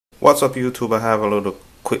What's up YouTube? I have a little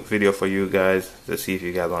quick video for you guys to see if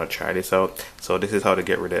you guys want to try this out. So this is how to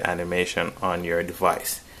get rid of animation on your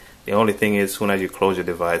device. The only thing is, as soon as you close your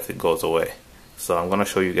device, it goes away. So I'm going to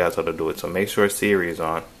show you guys how to do it. So make sure Siri is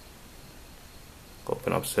on.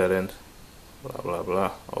 Open up settings, blah blah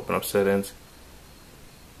blah. Open up settings,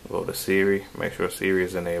 go to Siri, make sure Siri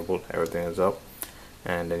is enabled, everything is up,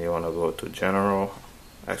 and then you want to go to general,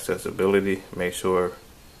 accessibility, make sure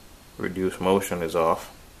reduce motion is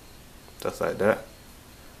off, just like that.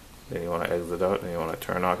 Then you want to exit out and you want to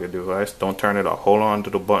turn off your device. Don't turn it off, hold on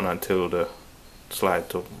to the button until the slide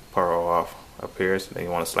to power off appears. Then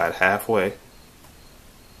you want to slide halfway,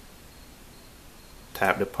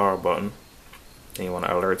 tap the power button, and you want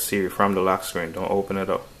to alert Siri from the lock screen. Don't open it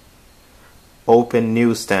up. Open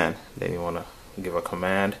newsstand. Then you want to give a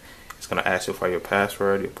command. It's going to ask you for your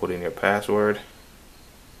password. You put in your password.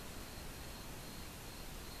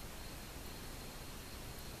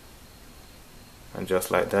 And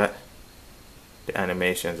just like that, the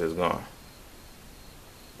animations is gone.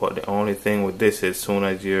 But the only thing with this is, as soon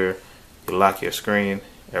as you lock your screen,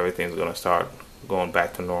 everything's going to start going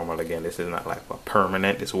back to normal again. This is not like a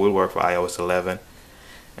permanent. This will work for iOS 11,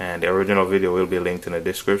 and the original video will be linked in the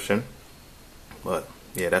description. But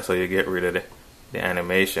yeah, that's how you get rid of the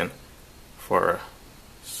animation for a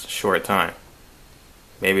short time.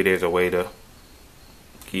 Maybe there's a way to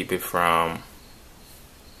keep it from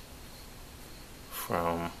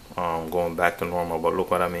going back to normal, but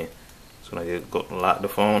look what I mean. So now you go lock the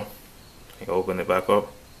phone, you open it back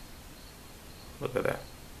up, look at that,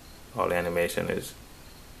 all the animation is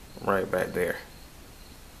right back there.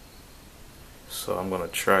 So I'm gonna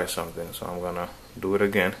try something, so I'm gonna do it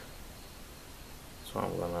again. So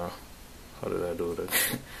I'm gonna, how did I do it?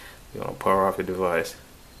 You're gonna power off your device,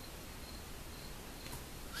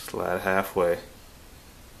 slide halfway,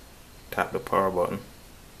 tap the power button,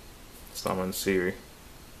 summon Siri,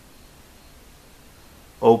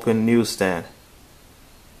 open newsstand,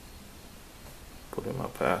 put in my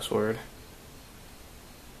password.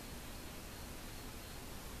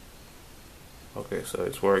 Okay, so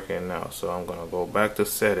it's working now. So I'm gonna go back to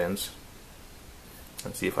settings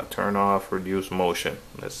and see if I turn off reduce motion.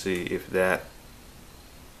 Let's see if that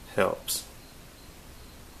helps.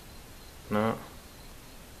 No,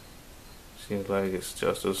 seems like it's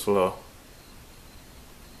just as slow.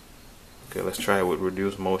 Okay, let's try it with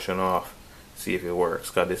reduce motion off, see if it works,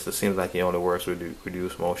 because this seems like it only works with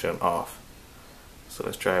reduce motion off. So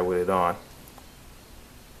let's try it with it on.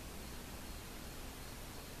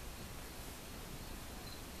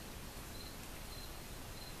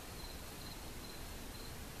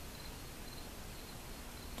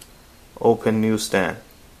 Open newsstand.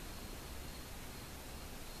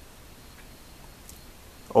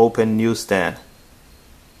 Open newsstand.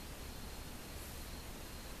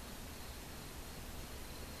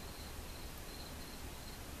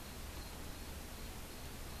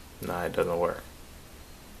 Nah, it doesn't work.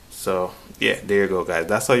 So yeah, there you go guys.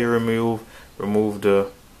 That's how you remove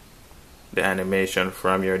the animation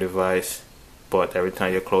from your device, but every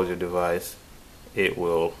time you close your device it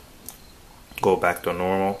will go back to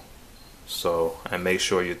normal. So, and make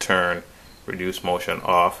sure you turn reduce motion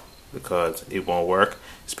off, because it won't work.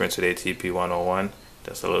 It's Prince with ATP 101.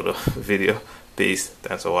 That's a little video. Peace.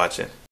 Thanks for watching.